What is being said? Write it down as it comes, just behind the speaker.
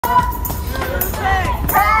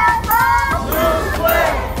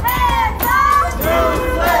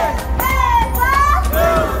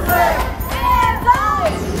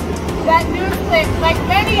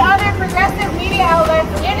progressive media outlets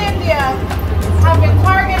in India have been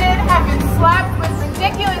targeted, have been slapped with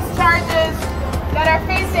ridiculous charges, that are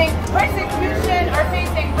facing persecution, are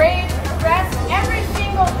facing raids, arrests every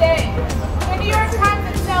single day. The New York Times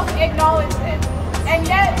itself acknowledged it. And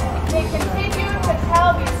yet, they continue to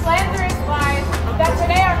tell these slanderous lies that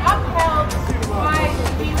today are upheld by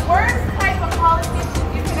the worst type of politicians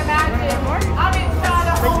you can imagine. Amit Shah,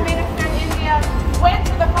 the Home Minister in India, went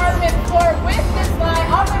to the Parliament floor with this lie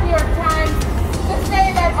on the New York Times to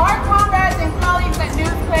say that our comrades and colleagues at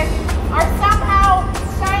NewsClick are somehow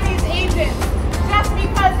Chinese agents just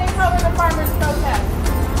because they cover the farmers' protests.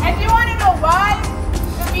 And do you want to know why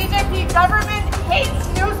the BJP government hates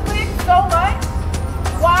NewsClick so much?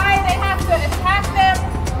 Why they have to attack them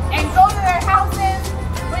and go to their houses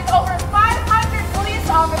with over 500 police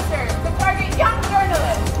officers to target young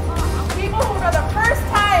journalists, people who for the first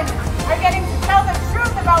time are getting to tell the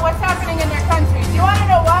truth about what's happening in their country. Do you want to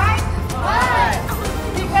know why? Why?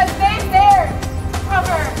 Because they dared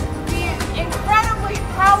cover the incredibly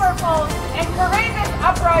powerful and courageous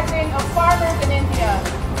uprising of farmers in India.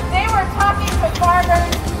 They were talking to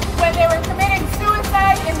farmers when they were committing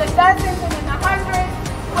suicide in the dozens and in the hundreds,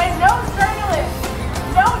 when no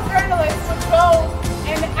journalist would go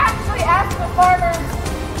and actually ask the farmers,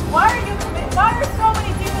 why are so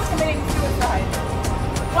many people committing suicide?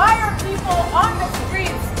 Why are people on the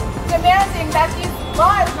streets demanding that these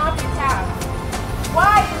laws not be passed?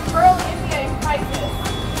 Why is rural India in crisis?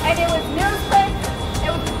 And it was NewsClick, it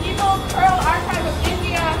was the People's Rural Archive of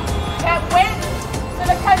India that went to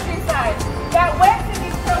the countryside, that went to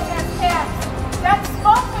these protest camps, that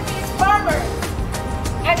spoke with these farmers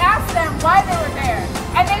and asked them why they were there.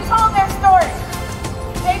 And they told their stories.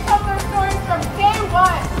 They told their stories from day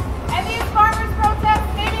one. And these farmers' protests,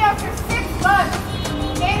 maybe after 6 months,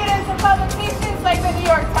 made it into publications like the New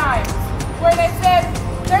York Times, where they said,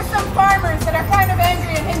 there's some farmers that are kind of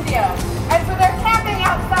angry in India, and so they're camping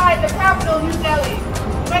outside the capital, New Delhi.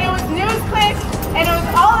 But it was NewsClick, and it was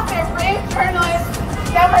all of their brave journalists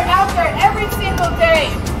that were out there every single day,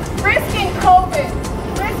 risking COVID,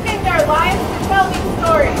 risking their lives to tell these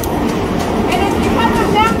stories. And it's because of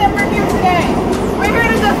them that we're here today. We're here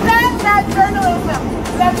to defend that journalism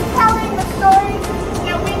that's telling the stories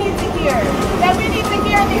that we need to hear,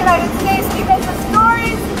 in the United States, because the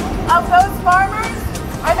stories of those farmers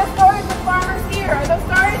are the stories of farmers here, are the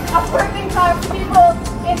stories of working class people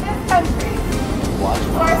in this country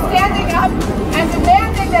who are standing up and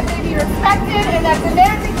demanding that they be respected and that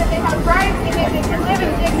demanding that they have rights and that they can live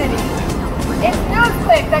in dignity. It's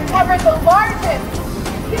NewsClick that covered the largest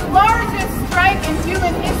strike in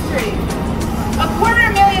human history.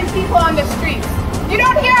 250,000 people on the streets. You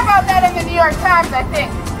don't hear about that in the New York Times, I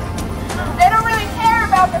think.